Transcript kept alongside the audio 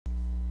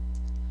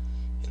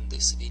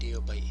this video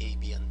by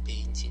ambient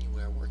painting.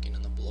 We are working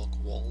on a block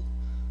wall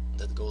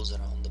that goes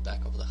around the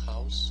back of the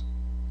house,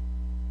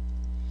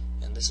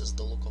 and this is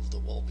the look of the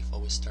wall before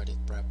we started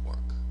prep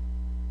work.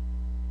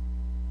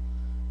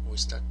 We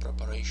start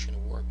preparation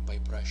work by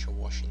pressure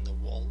washing the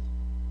wall.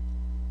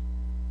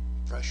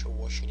 Pressure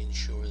washing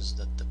ensures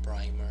that the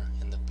primer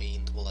and the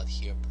paint will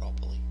adhere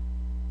properly.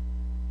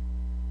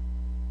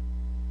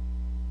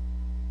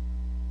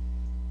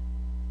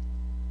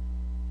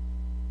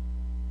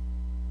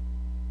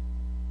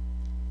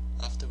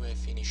 After we are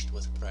finished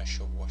with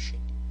pressure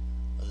washing,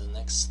 the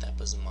next step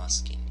is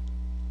masking.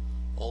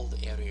 All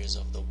the areas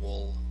of the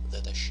wall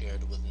that are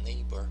shared with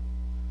neighbor,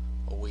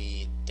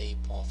 we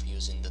tape off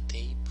using the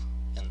tape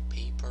and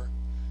paper.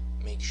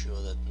 Make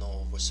sure that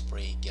no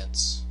overspray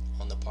gets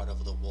on the part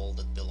of the wall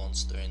that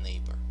belongs to a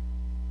neighbor.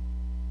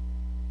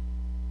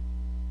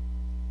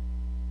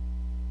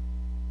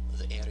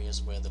 The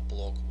areas where the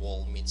block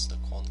wall meets the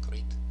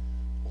concrete,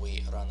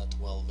 we run a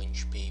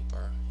 12-inch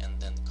paper and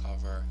then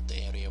cover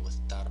the area with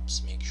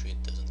tarps. Make sure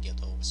it doesn't get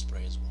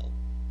overspray as well.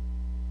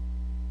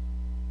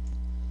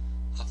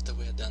 After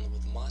we are done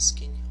with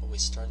masking, we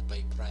start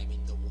by priming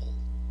the wall.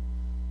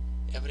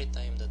 Every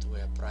time that we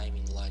are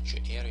priming larger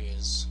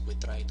areas, we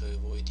try to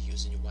avoid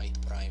using white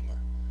primer.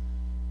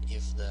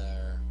 If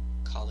the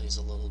color is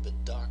a little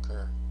bit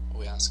darker,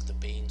 we ask the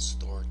paint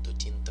store to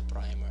tint the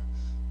primer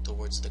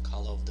towards the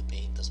color of the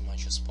paint as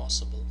much as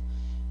possible,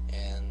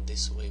 and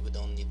this way we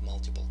don't need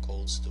multiple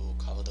coats to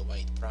cover the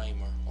white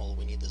primer. All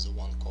we need is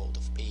one coat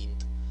of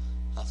paint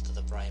after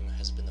the primer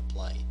has been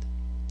applied.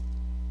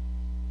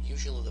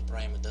 Usually the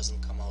primer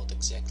doesn't come out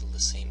exactly the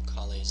same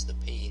color as the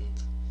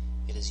paint.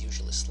 It is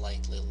usually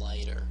slightly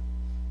lighter,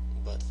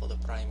 but for the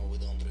primer we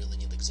don't really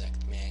need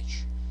exact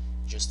match.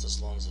 Just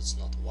as long as it's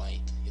not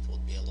white, it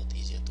would be a lot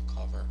easier to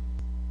cover.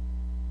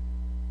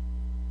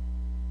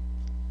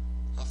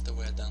 After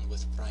we are done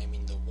with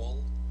priming the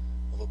wall,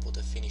 we put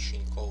a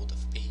finishing coat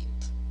of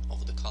paint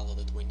of the color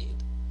that we need,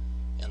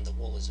 and the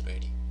wall is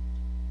ready.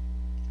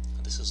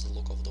 This is the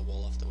look of the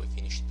wall after we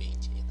finished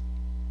painting it.